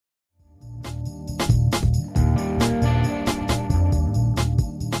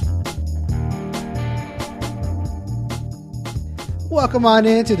Welcome on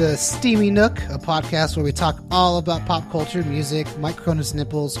into the Steamy Nook, a podcast where we talk all about pop culture, music, Mike Cronin's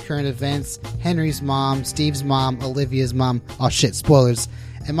nipples, current events, Henry's mom, Steve's mom, Olivia's mom, oh shit, spoilers,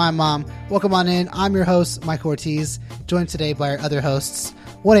 and my mom. Welcome on in. I'm your host, Mike Ortiz, joined today by our other hosts,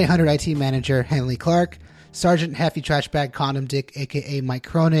 1-800-IT manager, Henley Clark, Sergeant Hefty Trash Bag Condom Dick, a.k.a. Mike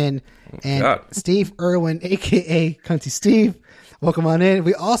Cronin, and Steve Irwin, a.k.a. Cunty Steve. Welcome on in.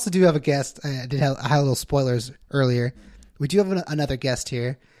 We also do have a guest. I had little spoilers earlier. We do have another guest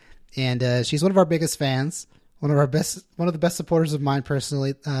here, and she's one of our biggest fans, one of the best supporters of mine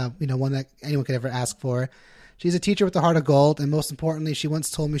personally. One that anyone could ever ask for. She's a teacher with the heart of gold, and most importantly, she once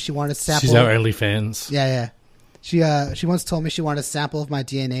told me she wanted a sample. She's our early fans. Yeah. She once told me she wanted a sample of my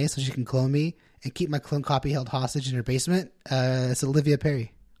DNA so she can clone me and keep my clone copy held hostage in her basement. It's Olivia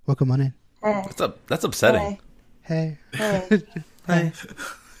Perry. Welcome on in. Hey. That's upsetting. Hey. Hey. Hey.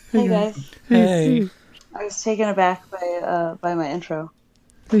 Hey guys. Hey. I was taken aback by my intro.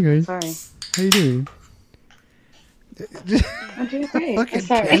 Hey guys. Sorry. How you doing? I'm doing great. I'm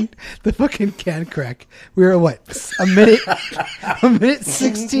sorry. The fucking can crack. We were what? A minute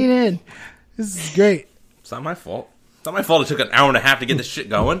 16 in. This is great. It's not my fault. It's not my fault it took an hour and a half to get this shit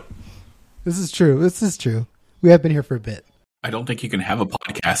going. This is true. We have been here for a bit. I don't think you can have a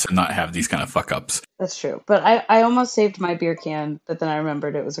podcast and not have these kind of fuck ups. That's true. But I almost saved my beer can, but then I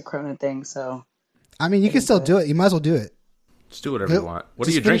remembered it was a Cronin thing, so. I mean, you can still do it. You might as well do it. Just do whatever you want. What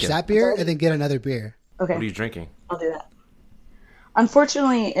are you finish drinking? That beer and then get another beer. Okay. What are you drinking? I'll do that.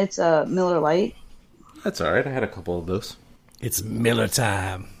 Unfortunately, it's a Miller Lite. That's all right. I had a couple of those. It's Miller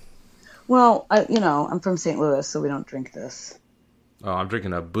time. Well, I'm from St. Louis, so we don't drink this. Oh, I'm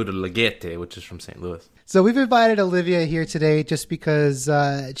drinking a Buddha Leggete, which is from St. Louis. So we've invited Olivia here today just because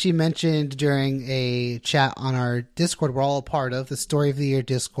she mentioned during a chat on our Discord we're all a part of, the Story of the Year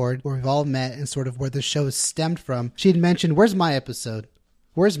Discord, where we've all met and sort of where the show stemmed from. She had mentioned, where's my episode?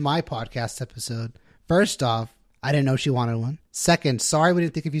 Where's my podcast episode? First off, I didn't know she wanted one. Second, sorry we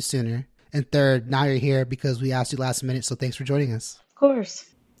didn't think of you sooner. And third, now you're here because we asked you last minute, so thanks for joining us. Of course.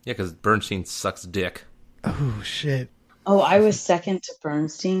 Yeah, because Bernstein sucks dick. Oh, shit. Oh, I was second to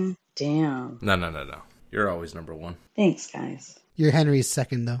Bernstein? Damn. No. You're always number one. Thanks, guys. You're Henry's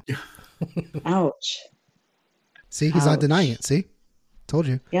second, though. Ouch. See, he's not denying it. See? Told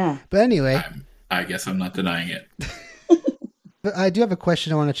you. Yeah. But anyway. I guess I'm not denying it. But I do have a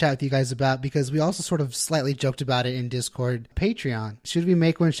question I want to chat with you guys about because we also sort of slightly joked about it in Discord. Patreon. Should we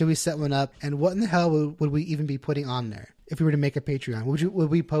make one? Should we set one up? And what in the hell would we even be putting on there if we were to make a Patreon? Would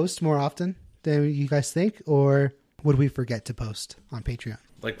we post more often than you guys think? Or would we forget to post on Patreon?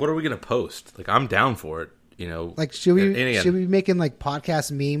 Like, what are we going to post? Like, I'm down for it, Like, should we be making, like, podcast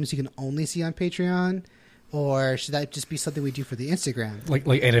memes you can only see on Patreon? Or should that just be something we do for the Instagram? Like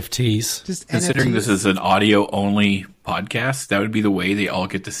NFTs. Just Considering NFTs. this is an audio-only podcast, that would be the way they all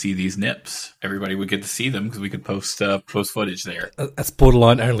get to see these nips. Everybody would get to see them because we could post footage there. That's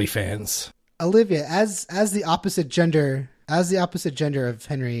borderline OnlyFans. Olivia, as the opposite gender of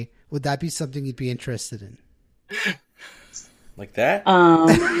Henry, would that be something you'd be interested in? Like that?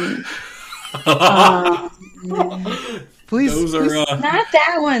 Please, Those are Not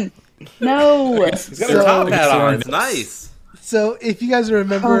that one. No. He's got a top hat on. It's nice. So if you guys are a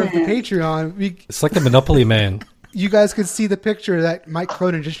member of the Patreon, It's like the Monopoly Man. you guys could see the picture that Mike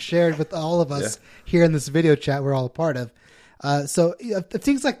Cronin just shared with all of us here in this video chat we're all a part of. So if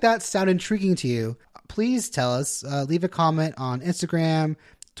things like that sound intriguing to you, please tell us. Leave a comment on Instagram,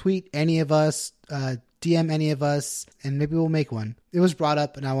 tweet any of us, DM any of us, and maybe we'll make one. It was brought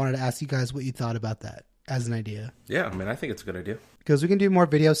up, and I wanted to ask you guys what you thought about that as an idea. Yeah, I mean, I think it's a good idea. Because we can do more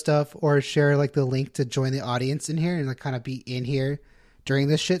video stuff or share like the link to join the audience in here and like kind of be in here during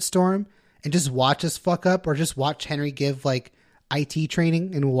this shitstorm and just watch us fuck up or just watch Henry give like IT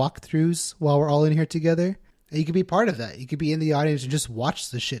training and walkthroughs while we're all in here together. And you could be part of that. You could be in the audience and just watch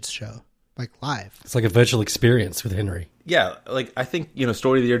the shit show like live. It's like a virtual experience with Henry. Yeah, like I think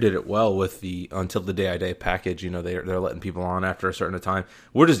Story of the Year did it well with the Until the Day I Die package. They're letting people on after a certain time.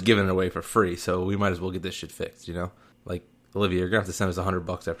 We're just giving it away for free, so we might as well get this shit fixed. Like Olivia, you're gonna have to send us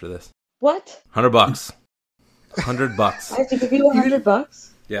 $100 after this. What? $100. $100. I have to give you $100?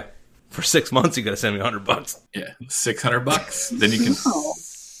 Yeah, for 6 months you gotta send me $100. Yeah, $600. Then you can. No.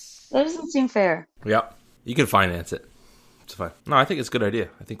 That doesn't seem fair. Yeah, you can finance it. It's fine. No, I think it's a good idea.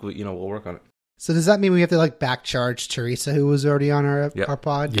 I think we'll work on it. So does that mean we have to like back charge Teresa, who was already on our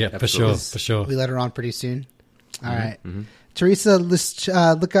pod? Yeah, Absolutely. for sure. We let her on pretty soon. All right. Mm-hmm. Teresa, let's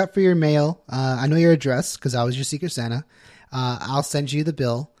look out for your mail. I know your address because I was your Secret Santa. I'll send you the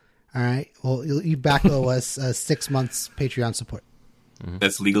bill. All right. Well, you back owe us 6 months Patreon support.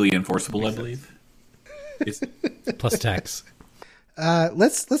 That's legally enforceable, I believe. Plus tax.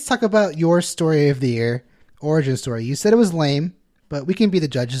 Let's talk about your story of the year, origin story. You said it was lame, but we can be the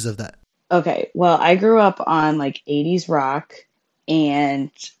judges of that. Okay, well, I grew up on like 80s rock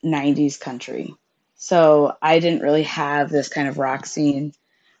and 90s country. So I didn't really have this kind of rock scene,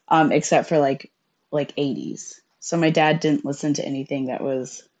 except for like 80s. So my dad didn't listen to anything that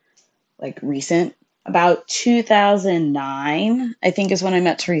was like recent. About 2009, I think, is when I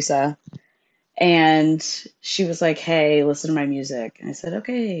met Teresa. And she was like, hey, listen to my music. And I said,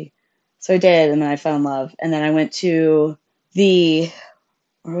 okay. So I did, and then I fell in love. And then I went to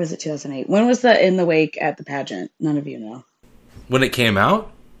or was it 2008? When was the In the Wake at the pageant? None of you know. When it came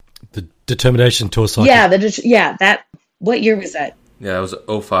out? The Determination Tour Cycle. Yeah, that. What year was that? Yeah, it was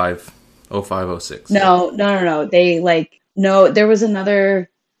 05, 06. No. There was another.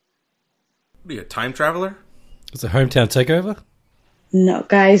 What are you, a time traveler? It's a hometown takeover? No,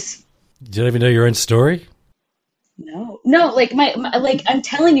 guys. You don't even know your own story? No, like like I'm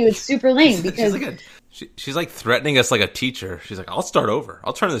telling you, it's super lame because she's like threatening us like a teacher. She's like, I'll start over.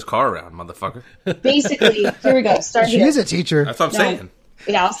 I'll turn this car around, motherfucker. basically, here we go. She is a teacher. That's what I'm saying.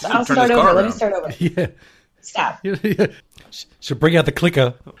 Yeah, I'll start over. Let me start over. Yeah. Stop. She'll bring out the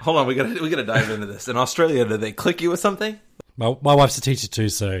clicker. Hold on, we gotta dive into this. In Australia, do they click you with something? My wife's a teacher too,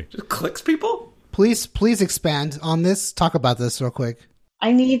 so... Just clicks people? Please expand on this. Talk about this real quick.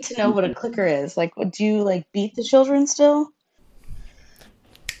 I need to know what a clicker is. Like, do you like beat the children still?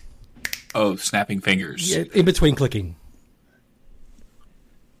 Oh, snapping fingers. Yeah, in between clicking.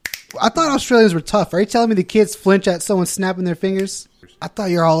 I thought Australians were tough. Are you telling me the kids flinch at someone snapping their fingers? I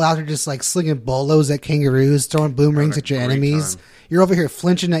thought you're all out there just like slinging bolos at kangaroos, throwing boomerangs at your enemies. Time. You're over here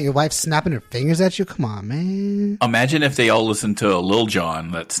flinching at your wife snapping her fingers at you? Come on, man. Imagine if they all listened to Lil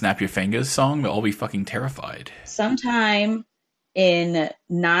Jon, that Snap Your Fingers song. They'll all be fucking terrified. Sometime in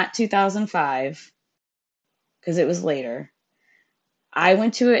not 2005, because it was later, I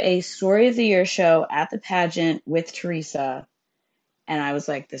went to a Story of the Year show at the pageant with Teresa, and I was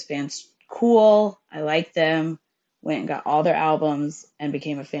like, this band's cool. I like them. Went and got all their albums and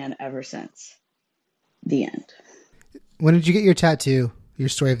became a fan ever since. The end. When did you get your tattoo? Your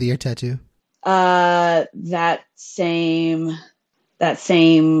Story of the Year tattoo? That same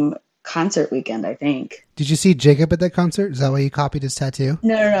concert weekend, I think. Did you see Jacob at that concert? Is that why you copied his tattoo?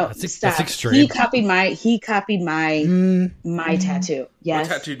 No. That's Stop. extreme. He copied my tattoo. Yes.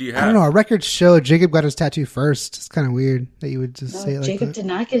 What tattoo do you I have? don't know. Our records show Jacob got his tattoo first. It's kind of weird that you would just say it like Jacob that. did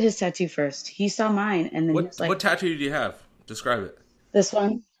not get his tattoo first. He saw mine, and then he was like, What tattoo do you have? Describe it. this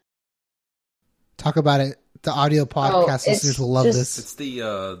one. Talk about it. The audio podcast listeners will love this. It's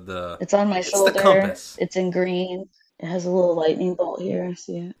the It's on my it's shoulder. the compass. It's in green. It has a little lightning bolt here.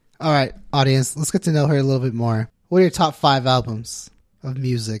 See it? All right, audience, let's get to know her a little bit more. What are your top 5 albums of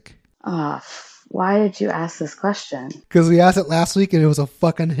music? Why did you ask this question? Because we asked it last week and it was a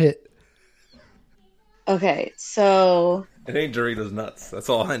fucking hit. Okay, so It ain't Doritos Nuts. That's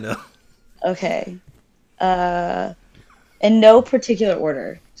all I know. okay, in no particular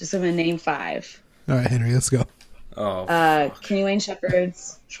order. Just I'm gonna name 5. All right, Henry, let's go. Oh, Kenny Wayne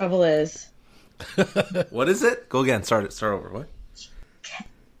Shepherd's Trouble Is. what is it? Go again. Start over. What?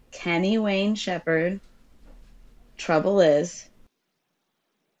 Kenny Wayne Shepherd. Trouble Is.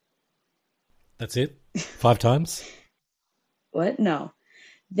 That's it? 5 times? What? No.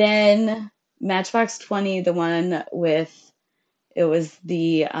 Then Matchbox 20, the one with it was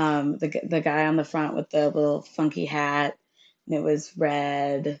the guy on the front with the little funky hat, and it was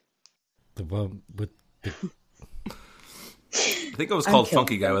red. The one with the... I think it was called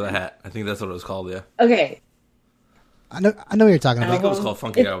Funky Guy with a Hat. I think that's what it was called. Yeah. Okay, I know what you're talking I think about. it was called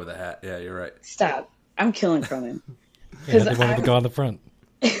Funky Guy with a Hat. Yeah, you're right. stop. I'm killing Cronin. Yeah, the one with the guy on the front.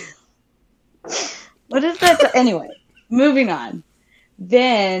 What is that? Anyway, moving on.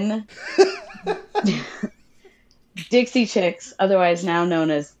 Then Dixie Chicks, otherwise now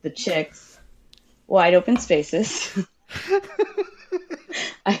known as the Chicks, Wide Open Spaces.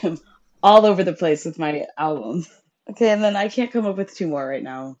 I am all over the place with my albums. Okay, and then I can't come up with 2 more right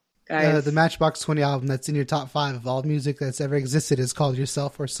now, guys. The Matchbox 20 album that's in your top 5 of all music that's ever existed is called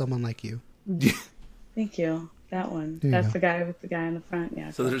Yourself or Someone Like You. Thank you. That one. There you That's go. the guy with the guy in the front.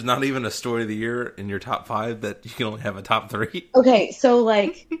 Yeah. So there's not even a story of the year in your top 5 that you can only have a top 3. Okay, so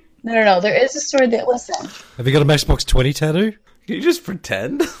like, no. There is a story that, listen. Have you got a Matchbox 20 tattoo? Can you just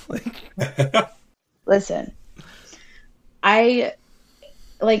pretend? Listen.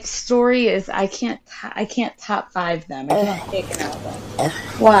 Story is, I can't top 5 them. I can't pick an album.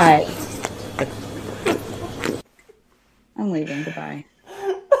 Why? I'm leaving. Goodbye.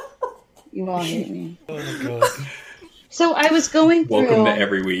 You all hate me. Oh my god. So I was going through. Welcome to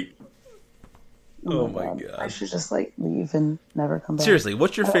every week. Oh my God. I should just like leave and never come back. Seriously,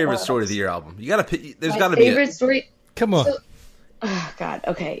 what's your I don't favorite know. story of the year album? You gotta pick. There's My gotta be favorite story. Come on. Oh God.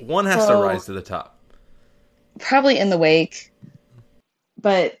 Okay. one has to So, rise to the top. Probably In the Wake,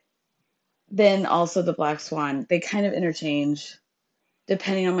 but then also The Black Swan. They kind of interchange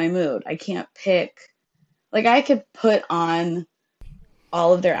depending on my mood. I can't pick. Like I could put on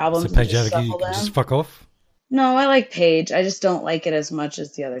all of their albums So and Page just Adder, you shuffle can them. just fuck off. No, I like Page. I just don't like it as much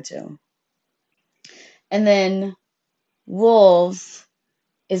as the other two. And then Wolves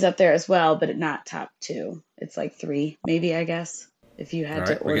is up there as well, but not top two. It's like three, maybe, I guess, if you All had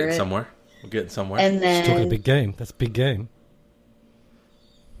to right, we're order getting it. somewhere. We're getting somewhere. And Just talking a then, big game. That's a big game.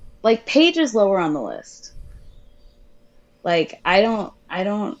 like, Page is lower on the list. Like, I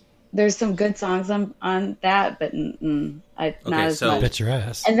don't, there's some good songs on that, but not as so- much. Bet your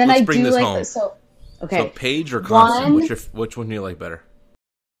ass. And then Let's I bring do this like, home. so, So okay. Page or Constant? One- Which one do you like better?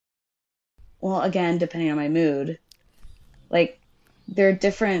 Well, again, depending on my mood, like, they're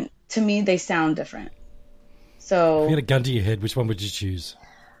different. To me, they sound different. If So, you had a gun to your head, which one would you choose?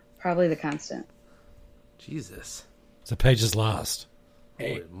 probably The Constant. Jesus. So Page is last.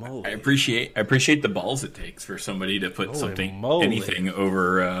 Hey, Holy moly. I appreciate the balls it takes for somebody to put Holy moly. anything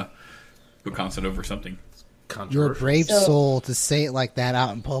over, put Constant over something. You're a Controversial. brave So- soul to say it like that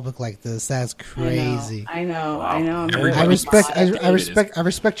out in public like this. That's crazy. I know. Wow. I'm Everybody- I respect. I I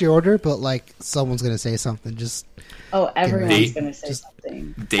respect your order, but like someone's gonna say something. Just Oh, everyone's Dave- going to say just-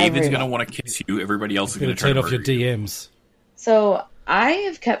 something. David's Everyone. gonna want to kiss you. Everybody else is You're gonna going to turn try to off your murder you. DMs. So I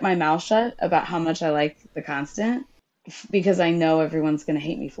have kept my mouth shut about how much I like The Constant because I know everyone's going to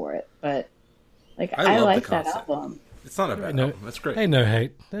hate me for it. But like I I love like The that Constant. album. It's not a bad No, album. That's great. Hey, no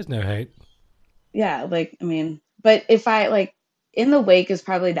hate. There's no hate. Yeah, like I mean, but if I like In the Wake is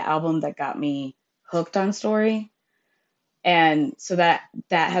probably the album that got me hooked on Story. And so that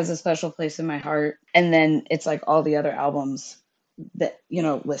has a special place in my heart. And then it's like all the other albums that,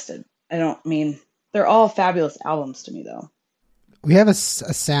 listed. I don't mean they're all fabulous albums to me though. we have a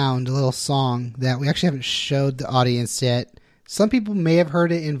sound, a little song that we actually haven't showed the audience yet. Some people may have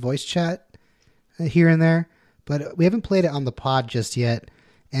heard it in voice chat here and there, but we haven't played it on the pod just yet.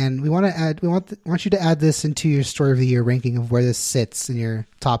 And we want to add. We want you to add this into your story of the year ranking of where this sits in your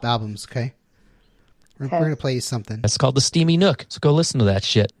top albums. Okay, we're Okay. gonna play you something. It's called the Steamy Nook. So go listen to that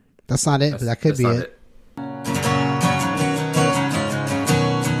shit. That's not it, but that could That's be not it.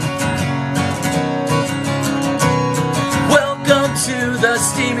 Welcome to the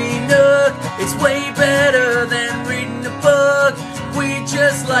Steamy Nook. It's way better than reading a book. We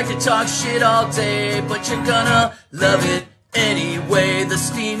just like to talk shit all day, but you're gonna love it anyway. The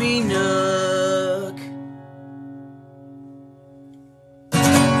Steamy Nook.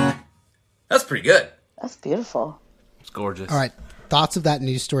 That's pretty good. That's beautiful. It's gorgeous. All right, thoughts of that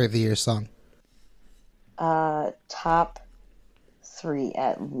new story of the year song? Top 3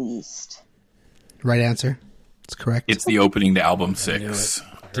 at least. Right answer. It's correct. It's the opening to album 6.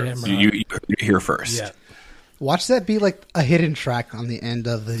 Damn right. You heard it here first. Yeah. Watch that be like a hidden track on the end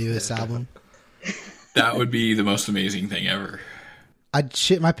of the newest album. That would be the most amazing thing ever. I'd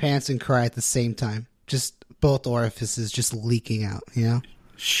shit my pants and cry at the same time. Just both orifices just leaking out, you know?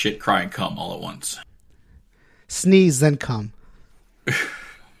 Shit, cry, and come all at once. Sneeze, then come.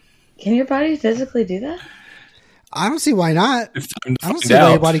 Can your body physically do that? I don't see why not. It's time to I don't find see why out.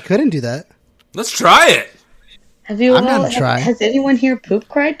 your body couldn't do that. Let's try it. Have you I'm all, gonna try. has anyone here poop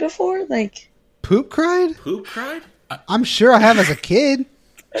cried before? Like Poop cried? Poop cried? I'm sure I have as a kid.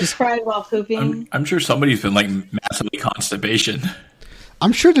 just cried while pooping? I'm sure somebody's been like massively constipation.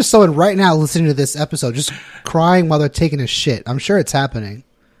 I'm sure there's someone right now listening to this episode just crying while they're taking a shit. I'm sure it's happening.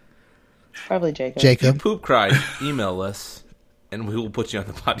 Probably Jacob. If you Jacob. poop cried, email us, and we will put you on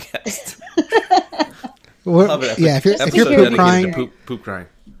the podcast. We're- Love it. yeah, if you're Episode poop dedicated crying, to poop crying.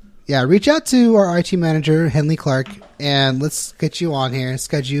 yeah, reach out to our IT manager, Henley Clark, and let's get you on here.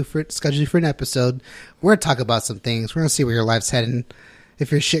 Schedule you for an episode. We're gonna talk about some things. We're gonna see where your life's heading.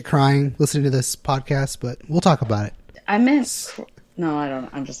 If you're shit crying listening to this podcast, but we'll talk about it. I meant no, I don't.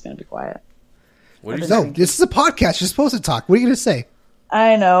 I'm just gonna be quiet. What do you No, say? this is a podcast. You're supposed to talk. What are you gonna say?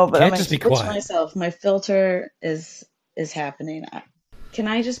 I know, but Can't I'm just gonna be switch quiet. myself. My filter is happening. Can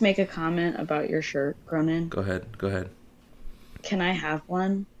I just make a comment about your shirt, Cronin? Go ahead. Can I have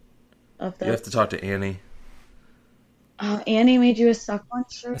one of those? You have to talk to Annie. Annie made you a suck one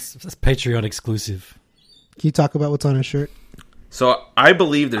shirt. That's Patreon exclusive. Can you talk about what's on his shirt? So I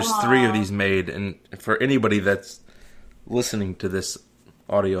believe there's 3 of these made, and for anybody that's listening to this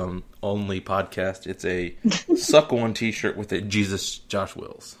audio only podcast, it's a Suck One T-shirt with a Jesus Josh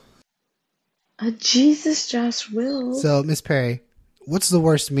Wills. A Jesus Josh Will. So, Miss Perry, what's the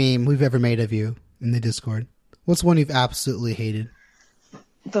worst meme we've ever made of you? in the Discord? What's one you've absolutely hated?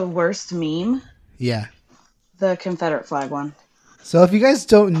 The worst meme? Yeah. The Confederate flag one. So if you guys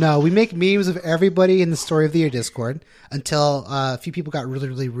don't know, we make memes of everybody in the Story of the Year Discord until a few people got really,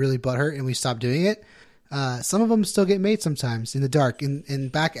 really, really butthurt and we stopped doing it. Some of them still get made sometimes in the dark. In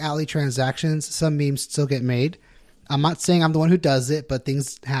back alley transactions, some memes still get made. I'm not saying I'm the one who does it, but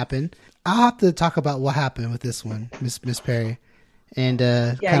things happen. I'll have to talk about what happened with this one, Miss Perry, and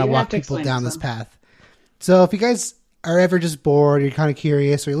kind of walk people down this path. So if you guys are ever just bored, or you're kind of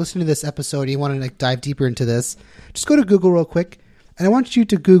curious, or you're listening to this episode and you want to like dive deeper into this, just go to Google real quick. And I want you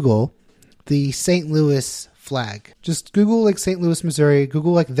to Google the St. Louis flag. Just Google like St. Louis, Missouri.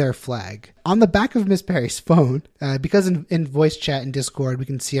 Google like their flag. On the back of Miss Perry's phone, because in voice chat and Discord we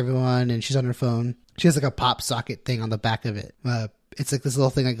can see everyone and she's on her phone, she has like a pop socket thing on the back of it. It's like this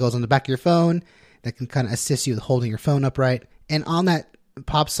little thing that goes on the back of your phone that can kind of assist you with holding your phone upright. And on that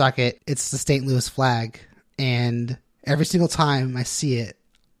pop socket, it's the St. Louis flag. And every single time I see it,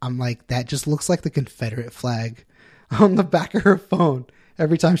 I'm like, that just looks like the Confederate flag on the back of her phone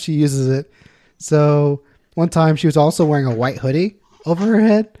every time she uses it. So one time she was also wearing a white hoodie over her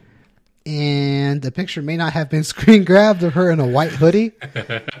head, and the picture may not have been screen grabbed of her in a white hoodie.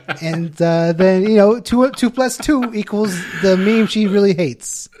 And then, 2 plus 2 equals the meme she really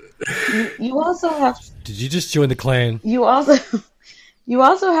hates. You also have... Did you just join the clan? You also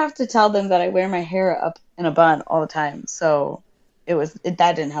have to tell them that I wear my hair up in a bun all the time. So that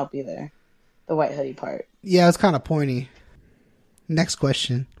didn't help either. The white hoodie part. Yeah, it's kind of pointy. Next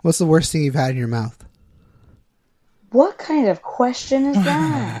question. What's the worst thing you've had in your mouth? What kind of question is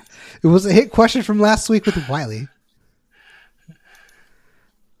that? It was a hit question from last week with Wiley.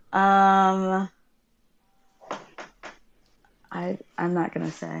 I'm not going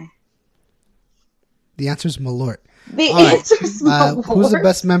to say. The answer is Malort. The answer is Malort.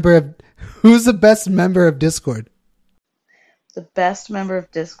 Who's the best member of Discord? The best member of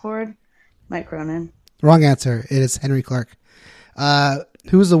Discord? Mike Cronin. Wrong answer. It is Henry Clark.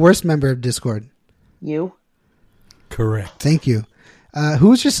 Who's the worst member of Discord? You. Correct. Thank you.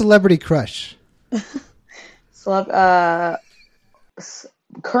 Who's your celebrity crush?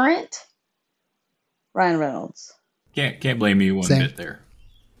 Current? Ryan Reynolds. Can't blame you one bit there.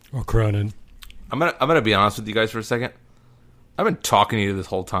 Or Cronin. I'm gonna be honest with you guys for a second. I've been talking to you this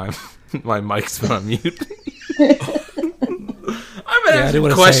whole time. My mic's been on mute. I've been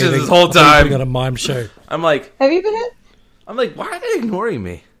asking questions this whole time. Putting on a mime show. I'm like, have you been in? I'm like, why are they ignoring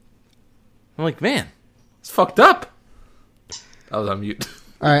me? I'm like, man, it's fucked up. I was on mute.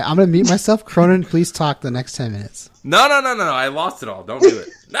 All right, I'm gonna mute myself. Cronin, please talk the next 10 minutes. No. I lost it all. Don't do it.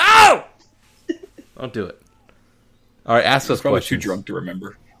 No! Don't do it. All right, ask us Probably questions. too drunk to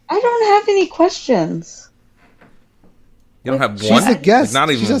remember. I don't have any questions. You don't have She's one? a guest. Like, not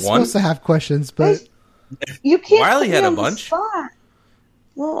even She's not one? supposed to have questions, but... You can't Wiley put me had a on the bunch. spot.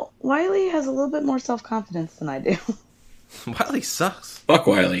 Well, Wiley has a little bit more self-confidence than I do. Wiley sucks. Fuck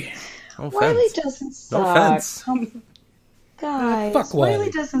Wiley. No offense. Wiley doesn't suck. No offense. Guys, Fuck Wiley.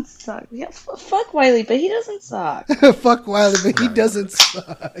 Wiley doesn't suck. Yeah, fuck Wiley, but he doesn't suck. Fuck Wiley, but he doesn't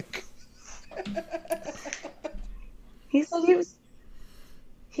suck. He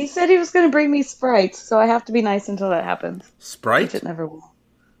said he was going to bring me Sprite, so I have to be nice until that happens. Sprite? Which it never will.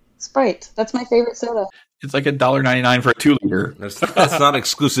 Sprite. That's my favorite soda. It's like $1.99 for a 2-liter. That's not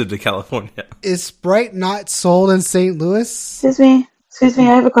exclusive to California. Is Sprite not sold in St. Louis? Excuse me,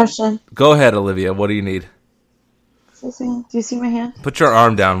 I have a question. Go ahead, Olivia. What do you need? Excuse me, do you see my hand? Put your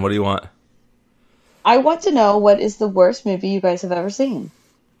arm down. What do you want? I want to know what is the worst movie you guys have ever seen.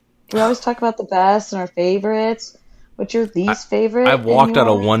 We always talk about the best and our favorites. What's your least favorite? I've walked out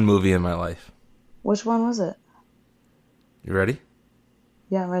of one movie in my life. Which one was it? You ready?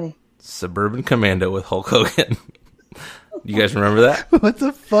 Yeah, I'm ready. Suburban Commando with Hulk Hogan. You guys remember that? What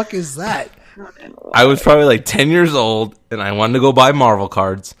the fuck is that? I was probably like 10 years old, and I wanted to go buy Marvel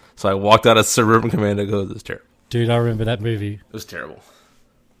cards, so I walked out of Suburban Commando. It was terrible. Dude, I remember that movie. It was terrible.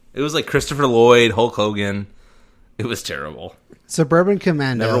 It was like Christopher Lloyd, Hulk Hogan. It was terrible. Suburban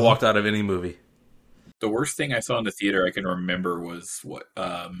Commando. Never walked out of any movie. The worst thing I saw in the theater I can remember was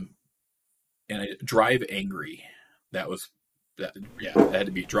Drive Angry. That had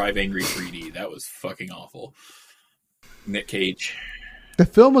to be Drive Angry 3D. That was fucking awful. Nick Cage. The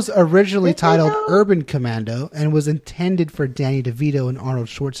film was originally titled Urban Commando and was intended for Danny DeVito and Arnold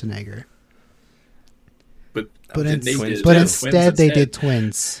Schwarzenegger. But instead they did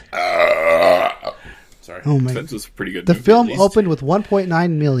Twins. Sorry. Oh my! Twins was a pretty good. The movie, film at least. opened with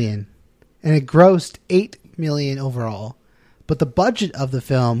 1.9 million, and it grossed 8 million overall. But the budget of the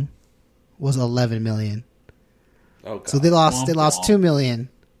film was 11 million. Oh, God. So they lost 2 million.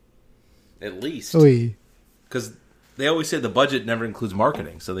 At least. Oy. Because they always say the budget never includes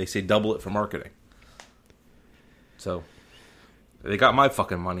marketing, so they say double it for marketing. So, they got my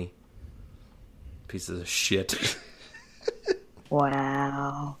fucking money. Pieces of shit.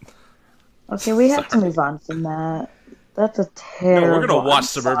 Wow. Okay, we have to move on from that. That's a No, terrible. we're going to watch I'm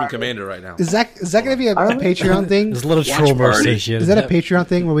Suburban sorry. Commander right now. Is that going to be a Patreon thing? There's a lot of Watch trauma party. associated. Is that a with Patreon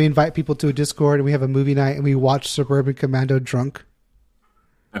thing where we invite people to a Discord and we have a movie night and we watch Suburban Commando drunk?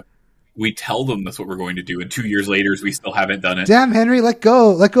 We tell them that's what we're going to do, and 2 years later, we still haven't done it. Damn, Henry, let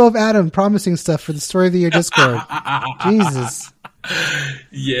go of Adam promising stuff for the Story of the Year Discord. Jesus.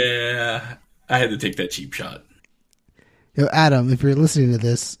 Yeah, I had to take that cheap shot. Yo, Adam, if you're listening to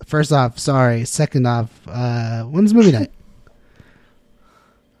this, first off, sorry. Second off, when's movie night?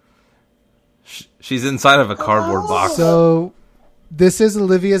 She's inside of a cardboard box. So, this is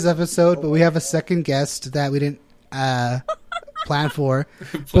Olivia's episode, but we have a second guest that we didn't plan for.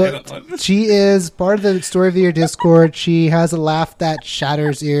 But she is part of the Story of the Year Discord. She has a laugh that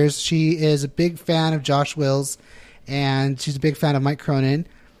shatters ears. She is a big fan of Josh Wills, and she's a big fan of Mike Cronin.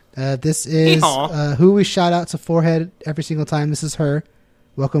 This is who we shout out to FauxHead every single time. This is her.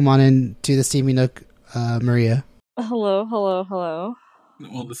 Welcome on in to the Steamy Nook, Maria. Hello.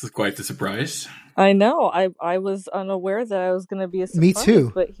 Well, this is quite the surprise. I know. I was unaware that I was going to be a surprise. Me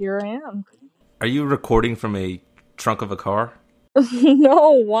too. But here I am. Are you recording from a trunk of a car?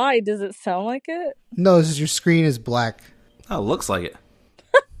 No, why? Does it sound like it? No, this is your screen is black. Oh, it looks like it.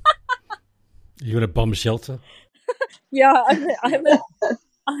 You in a bomb shelter? Yeah,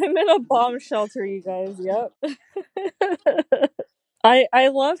 I'm in a bomb shelter, you guys. Yep. I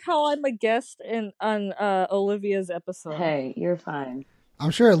love how I'm a guest on Olivia's episode. Hey, you're fine.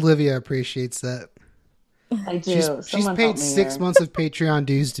 I'm sure Olivia appreciates that. I do. She's paid 6 months of Patreon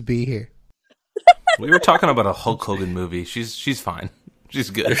dues to be here. We were talking about a Hulk Hogan movie. She's fine. She's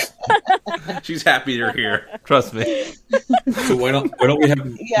good. She's happy you're here. Trust me. So why don't we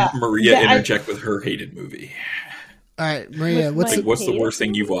have Maria interject with her hated movie? All right, Maria, what's What's the worst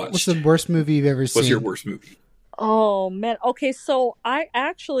thing you've watched? the worst movie you've ever seen? What's your worst movie? Oh man. Okay, so I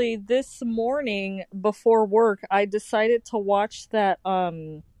actually this morning before work I decided to watch that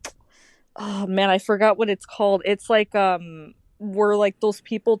oh man, I forgot what it's called. It's like where like those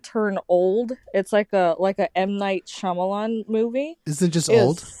people turn old. It's like a M. Night Shyamalan movie. Isn't it just It's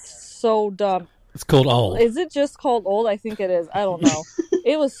old? so dumb. It's called Old. Is it just called Old? I think it is. I don't know.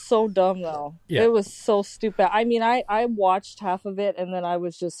 It was so dumb though. Yeah. It was so stupid. I mean, I watched half of it and then I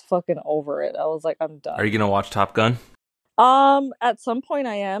was just fucking over it. I was like, I'm done. Are you going to watch Top Gun? At some point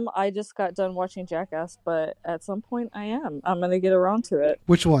I am. I just got done watching Jackass, but at some point I am. I'm gonna get around to it.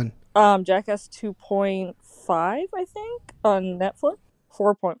 Which one? Jackass 2.5, I think, on Netflix.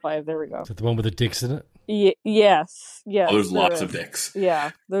 4.5. There we go. Is that the one with the dicks in it? Yes. Oh, there's there lots is. of dicks.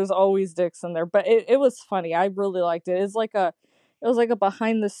 Yeah, there's always dicks in there, but it was funny. I really liked it. It was like a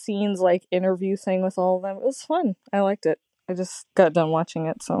behind the scenes like interview thing with all of them. It was fun. I liked it. I just got done watching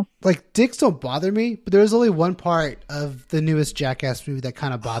it, so. Like, dicks don't bother me, but there was only one part of the newest Jackass movie that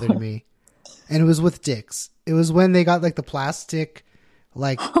kind of bothered me. And it was with dicks. It was when they got like the plastic,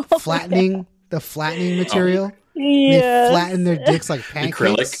 like flattening material. Yes. They flatten their dicks like pancakes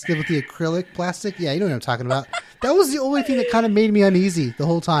Acrylic. with the acrylic plastic. Yeah, you know what I'm talking about. That was the only thing that kind of made me uneasy the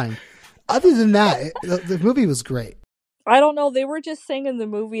whole time. Other than that, the movie was great. I don't know. They were just saying in the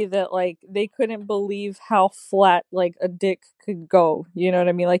movie that like they couldn't believe how flat like a dick could go. You know what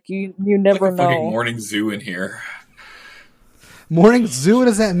I mean? Like you never Like a fucking know. morning zoo in here. Morning zoo, what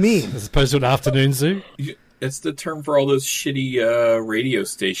does that mean? As opposed to an afternoon zoo? It's the term for all those shitty radio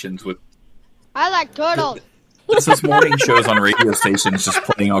stations with. I like turtles. This is morning shows on radio stations just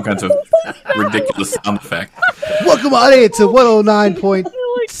playing all kinds of ridiculous sound effects. Welcome on in to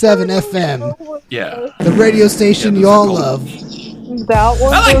 109.7 FM, Yeah. the radio station you all love. That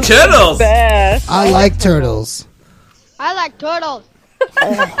one. I like was turtles! the best. I like turtles. I like turtles.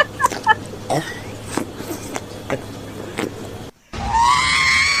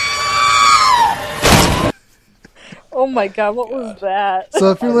 Oh my god, what was that?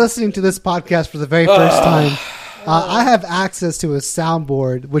 So if you're listening to this podcast for the very first time, I have access to a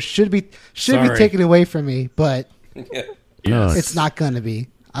soundboard, which should be Sorry. taken away from me, but Yes. it's not going to be.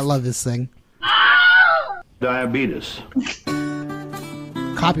 I love this thing. Diabetes.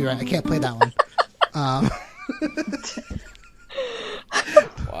 Copyright. I can't play that one.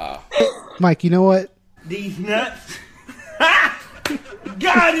 Wow. Mike, you know what? These nuts.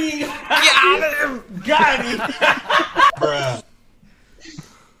 Got him! Got him! Got him! Bruh.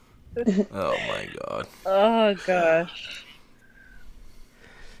 Oh my god. Oh gosh.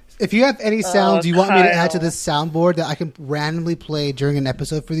 If you have any sounds you want me to add to Kyle. this soundboard that I can randomly play during an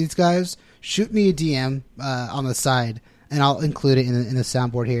episode for these guys, shoot me a DM on the side, and I'll include it in the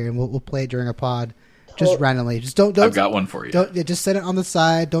soundboard here, and we'll play it during a pod, just randomly. Just don't. I've got one for you. Just set it on the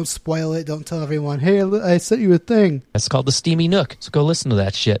side. Don't spoil it. Don't tell everyone, hey, I sent you a thing. That's called the Steamy Nook. So go listen to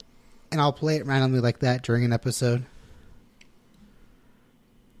that shit. And I'll play it randomly like that during an episode.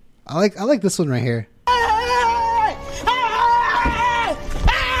 I like this one right here.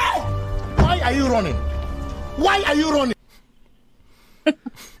 Why are you running? Why are you running?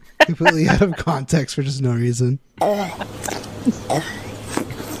 Completely out of context for just no reason. I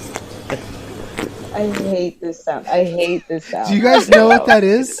hate this sound. Do you guys know what that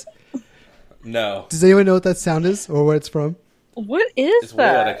is? No. Does anyone know what that sound is or where it's from? What is It's way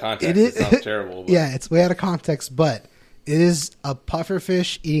out that? of context. It It, is- sounds terrible. But Yeah, it's way out of context, but it is a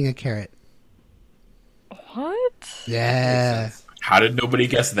pufferfish eating a carrot. What? Yeah. How did nobody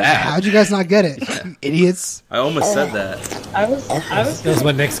guess that? How'd you guys not get it? You idiots. I almost said that. I was That was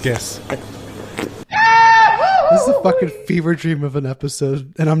my next guess. This is a fucking fever dream of an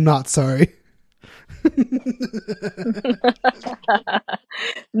episode, and I'm not sorry.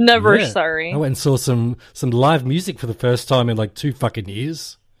 Never Yeah. sorry. I went and saw some live music for the first time in like 2 fucking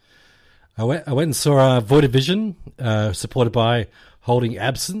years. I went and saw Void of Vision, supported by Holding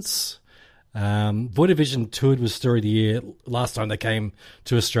Absence. Void of Vision toured with Story of the Year last time they came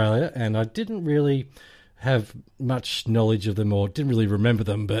to Australia, and I didn't really have much knowledge of them or didn't really remember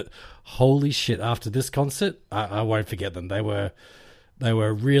them, but holy shit, after this concert, I won't forget them. They were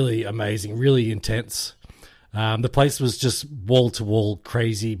really amazing, really intense. The place was just wall-to-wall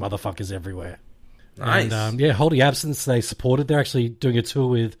crazy motherfuckers everywhere. Nice. And, Holding Absence, they supported. They're actually doing a tour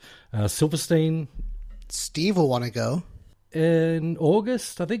with Silverstein Steve will want to go. in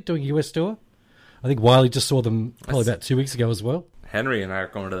August, I think, doing a US tour. I think Wiley just saw them probably about 2 weeks ago as well. Henry and I are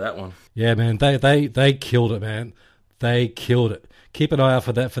going to that one. Yeah, man, they killed it, man. They killed it. Keep an eye out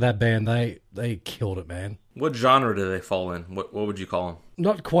for that band. They killed it, man. What genre do they fall in? What would you call them?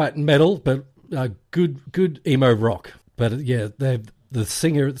 Not quite metal, but good emo rock. But yeah, the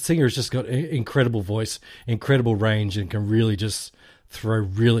singer has just got incredible voice, incredible range, and can really just throw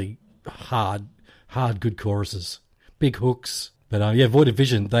really hard good choruses, big hooks. But Void of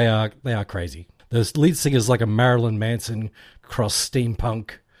Vision, they are crazy. The lead singer's like a Marilyn Manson cross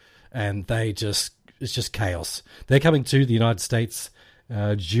steampunk, and it's just chaos. They're coming to the United States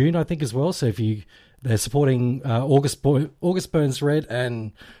June, I think, as well. So they're supporting August Burns Red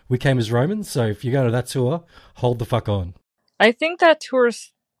and We Came as Romans. So if you go to that tour, hold the fuck on. I think that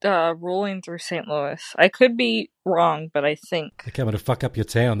tour's rolling through St. Louis. I could be wrong, but I think. They're coming to fuck up your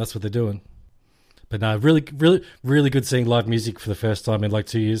town. That's what they're doing. But no, really, really, really good seeing live music for the first time in like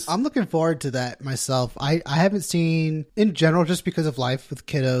 2 years. I'm looking forward to that myself. I haven't seen, in general, just because of life with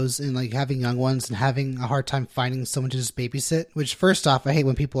kiddos and like having young ones and having a hard time finding someone to just babysit. Which, first off, I hate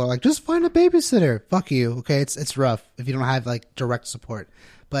when people are like, just find a babysitter. Fuck you. Okay, it's rough if you don't have like direct support.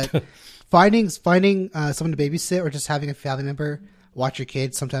 But finding someone to babysit or just having a family member watch your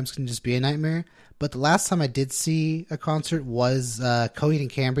kids sometimes can just be a nightmare. But the last time I did see a concert was Coheed and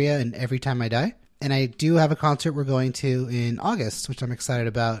Cambria and Every Time I Die. And I do have a concert we're going to in August, which I'm excited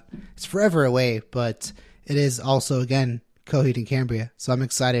about. It's forever away, but it is also, again, Coheed and Cambria. So I'm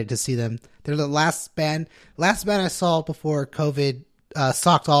excited to see them. They're the last band I saw before COVID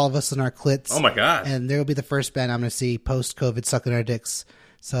socked all of us in our clits. Oh my god! And they'll be the first band I'm going to see post-COVID sucking our dicks.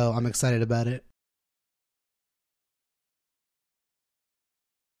 So I'm excited about it.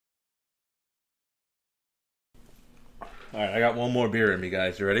 All right, I got one more beer in me,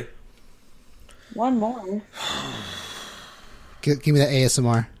 guys. You ready? one more. Give me that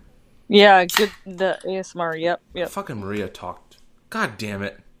ASMR. Yeah, good. The ASMR. Yep. Fucking Maria talked. God damn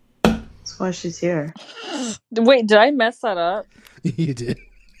it! That's why she's here. Wait, did I mess that up? You did.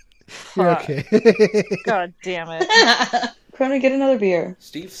 You're Fuck. okay. God damn it. Corona, get another beer.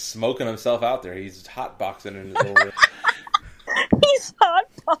 Steve's smoking himself out there. He's hotboxing in his little room. He's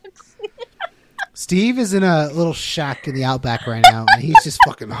hotboxing. Steve is in a little shack in the outback right now, and he's just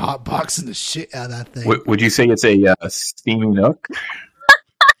fucking hotboxing the shit out of that thing. Would you say it's a steamy nook?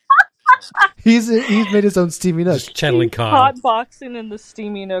 He's made his own steamy nook. Just channeling Kyle. Hotboxing in the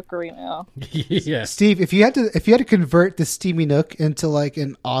steamy nook right now. Yeah. Steve, if you had to convert the steamy nook into like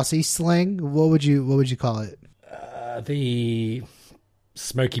an Aussie slang, what would you call it? The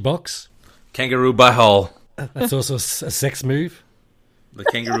smoky box. Kangaroo butthole. That's also a sex move. The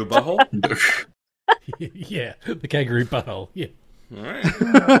kangaroo butthole? Yeah, the kangaroo butthole. Yeah. All right.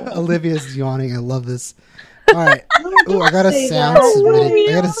 Olivia's yawning. I love this. All right. Ooh, I got a sound submitted.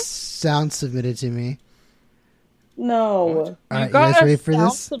 I got a sound submitted to me. No. All right, you got guys ready a for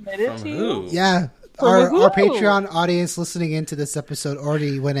sound this? submitted From to you? who? Yeah. From Our who? Patreon audience listening into this episode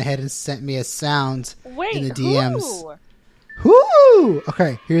already went ahead and sent me a sound Wait, in the DMs. who? Whoo!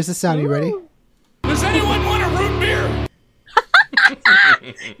 Okay, here's the sound. You ready? Does anyone want a root beer?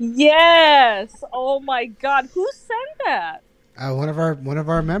 Yes. Oh my God, who sent that? One of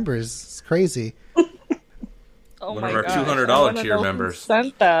our members. It's crazy. Oh One my of our gosh, $200 I wanna tier know who members.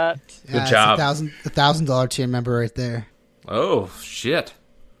 sent that. Yeah, job. It's $1,000 tier member right there. Oh shit!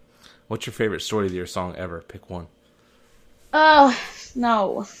 What's your favorite Story of the Year song ever? Pick one. Oh,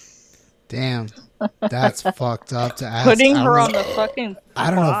 no. Damn, that's fucked up to ask. Putting I her don't on know- the fucking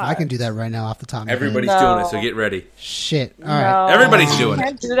I don't know if I spot. can do that right now off the top of my head. Everybody's No. doing it, so get ready. Shit. All No, right. Everybody's doing you it.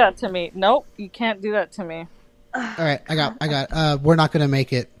 can't do that to me. Nope, you can't do that to me. All right. I got. We're not gonna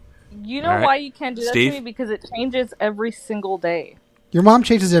make it. You know All right. why you can't do that Steve? to me? Because it changes every single day. Your mom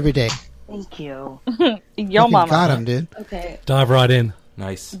changes every day. Thank you. Yo, Fucking mama. got him, dude. Okay. Dive right in.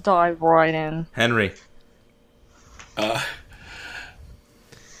 Nice, Dive right in. Henry.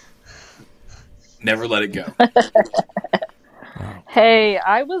 Never let it go. Hey,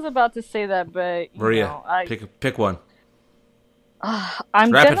 I was about to say that, but you Maria, know, pick one.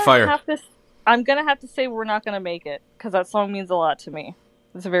 I'm Rapid gonna fire. I'm gonna have to say we're not gonna make it because that song means a lot to me.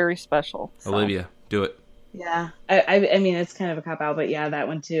 It's very special. So. Olivia, do it. Yeah. I mean, it's kind of a cop out, but yeah, that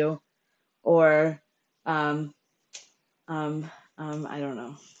one too. Or, I don't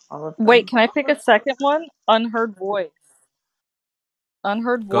know. All of them. Wait, can I pick a second one? Unheard Voice.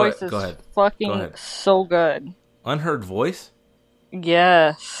 Unheard Go Voice ahead, is go ahead. Go fucking ahead. so good. Unheard Voice.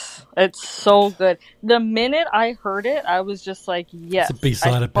 Yes, it's so good. The minute I heard it, I was just like, yes, It's a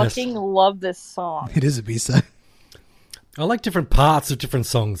B-side I at best. fucking love this song. It is a B-side. I like different parts of different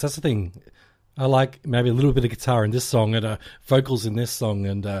songs. That's the thing. I like maybe a little bit of guitar in this song and vocals in this song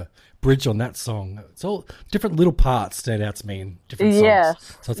and bridge on that song. It's all different little parts stand out to me in different songs.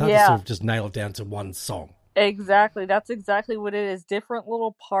 Yes. So it's hard to Yeah. sort of just nail it down to one song. Exactly. That's exactly what it is. Different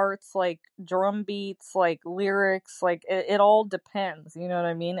little parts, like drum beats, like lyrics, like it all depends. You know what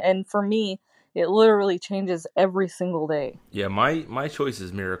I mean? And for me, it literally changes every single day. Yeah, my choice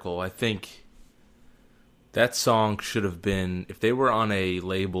is Miracle. I think that song should have been, if they were on a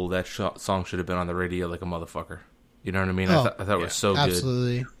label, that song should have been on the radio like a motherfucker. You know what I mean? Oh, I thought it was so good.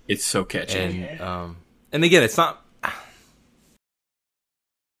 Absolutely. It's so catchy. And again, it's not.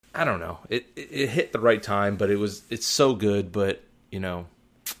 I don't know. It hit the right time, but it's so good. But you know,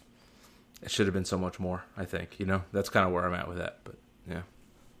 it should have been so much more. I think that's kind of where I'm at with that. But yeah.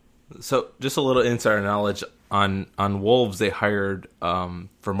 So just a little insider knowledge on Wolves. They hired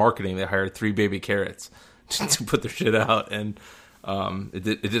for marketing. They hired 3 baby carrots to put their shit out, and it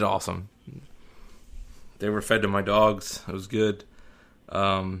did awesome. They were fed to my dogs. It was good.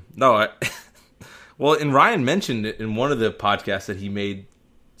 Well, and Ryan mentioned it in one of the podcasts that he made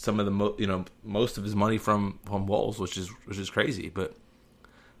some of the most of his money from Wolves, which is crazy. But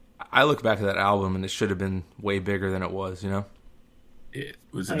I look back at that album and it should have been way bigger than it was. It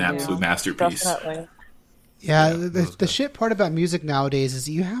was an absolute masterpiece. Definitely. Yeah, the shit part about music nowadays is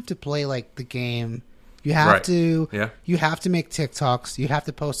you have to play like the game. You have Right. to Yeah. You have to make TikToks. You have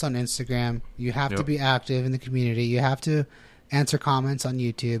to post on Instagram. You have to Yep. be active in the community. You have to answer comments on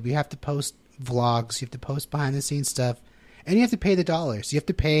YouTube. You have to post vlogs. You have to post behind the scenes stuff. And you have to pay the dollars. You have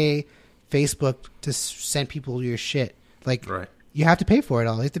to pay Facebook to send people your shit. Like Right. you have to pay for it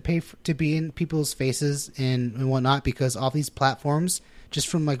all. You have to pay to be in people's faces and whatnot because all these platforms, just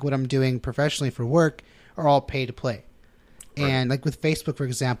from like what I'm doing professionally for work, are all pay to play. And like with Facebook, for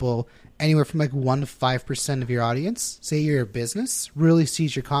example, anywhere from like 1 to 5% of your audience, say you're a business, really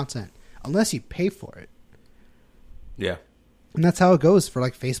sees your content unless you pay for it. Yeah. And that's how it goes for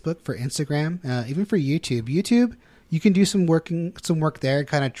like Facebook, for Instagram, even for YouTube. YouTube, you can do some work there and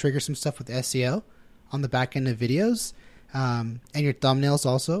kind of trigger some stuff with SEO on the back end of videos, and your thumbnails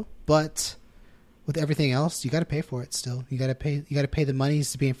also. But with everything else, you got to pay for it still. You got to pay the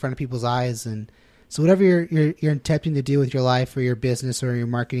monies to be in front of people's eyes. And so whatever you're attempting to do with your life or your business or your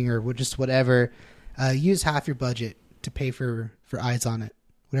marketing or just whatever, use half your budget to pay for eyes on it.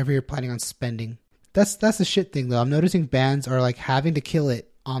 Whatever you're planning on spending. That's the shit thing though. I'm noticing bands are like having to kill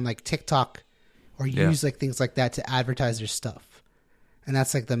it on like TikTok or use like things like that to advertise their stuff. And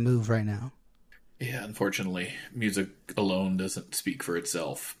that's like the move right now. Yeah, unfortunately, music alone doesn't speak for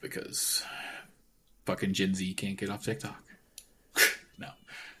itself because fucking Gen Z can't get off TikTok. No.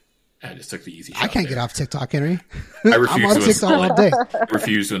 I just took the easy shot I can't there. get off TikTok, Henry. I refuse I'm on to TikTok install all it. day. I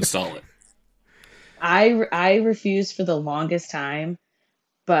refuse to install it. I refused for the longest time,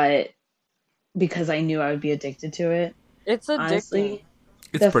 but because I knew I would be addicted to it. It's addicting. Honestly,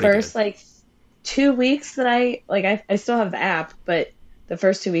 It's the pretty first good. 2 weeks that I still have the app, but the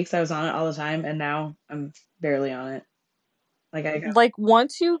first 2 weeks I was on it all the time, and now I'm barely on it. Like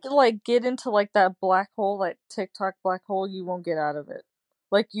once you like get into like that black hole, that TikTok black hole, you won't get out of it.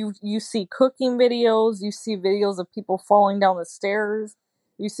 Like you see cooking videos, you see videos of people falling down the stairs,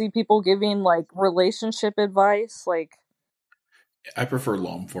 you see people giving like relationship advice, like I prefer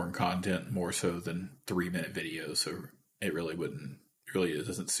long form content more so than 3-minute videos, so it really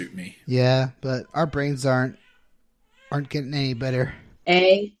doesn't suit me. Yeah, but our brains aren't getting any better.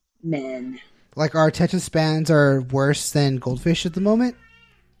 Amen. Like our attention spans are worse than goldfish at the moment.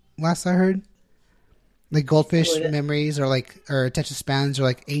 Last I heard, like goldfish memories or attention spans are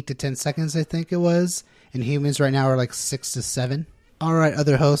like 8 to 10 seconds. I think it was, and humans right now are like 6 to 7. All right,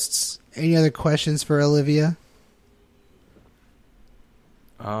 other hosts. Any other questions for Olivia?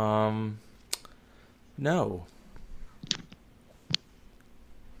 No.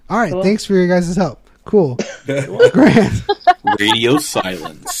 All right, Thanks for your guys' help. Cool. Grant. Radio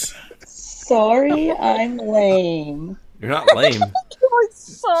silence. Sorry, I'm lame. You're not lame.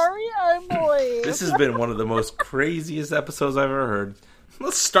 Sorry, I'm lame. This has been one of the most craziest episodes I've ever heard.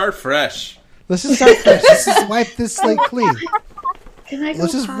 Let's start fresh. Let's just start fresh. Let's just wipe this slate clean. Can I go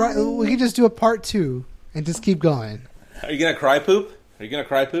We can just do a part 2 and just keep going. Are you gonna cry poop?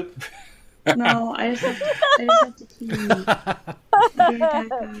 No, I just have to pee. I'll be right back,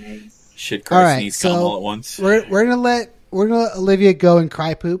 guys. Shit, All right, sneeze come all at once. We're gonna let Olivia go and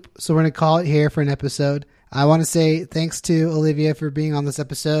cry poop. So we're gonna call it here for an episode. I want to say thanks to Olivia for being on this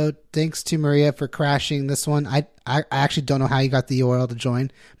episode. Thanks to Maria for crashing this one. I actually don't know how you got the URL to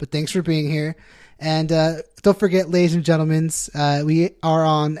join, but thanks for being here. And don't forget, ladies and gentlemen, we are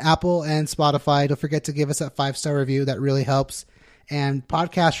on Apple and Spotify. Don't forget to give us that 5-star review. That really helps. And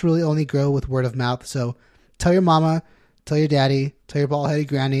podcasts really only grow with word of mouth. So tell your mama, tell your daddy, tell your bald-headed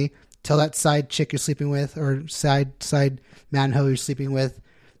granny, tell that side chick you're sleeping with or side manho you're sleeping with.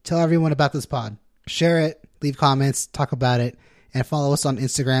 Tell everyone about this pod. Share it, leave comments, talk about it, and follow us on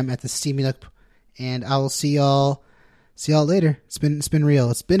Instagram at the Steamy Nook. And I will see y'all later. It's been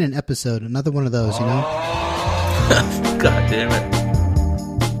real. It's been an episode, another one of those, you know. God damn it.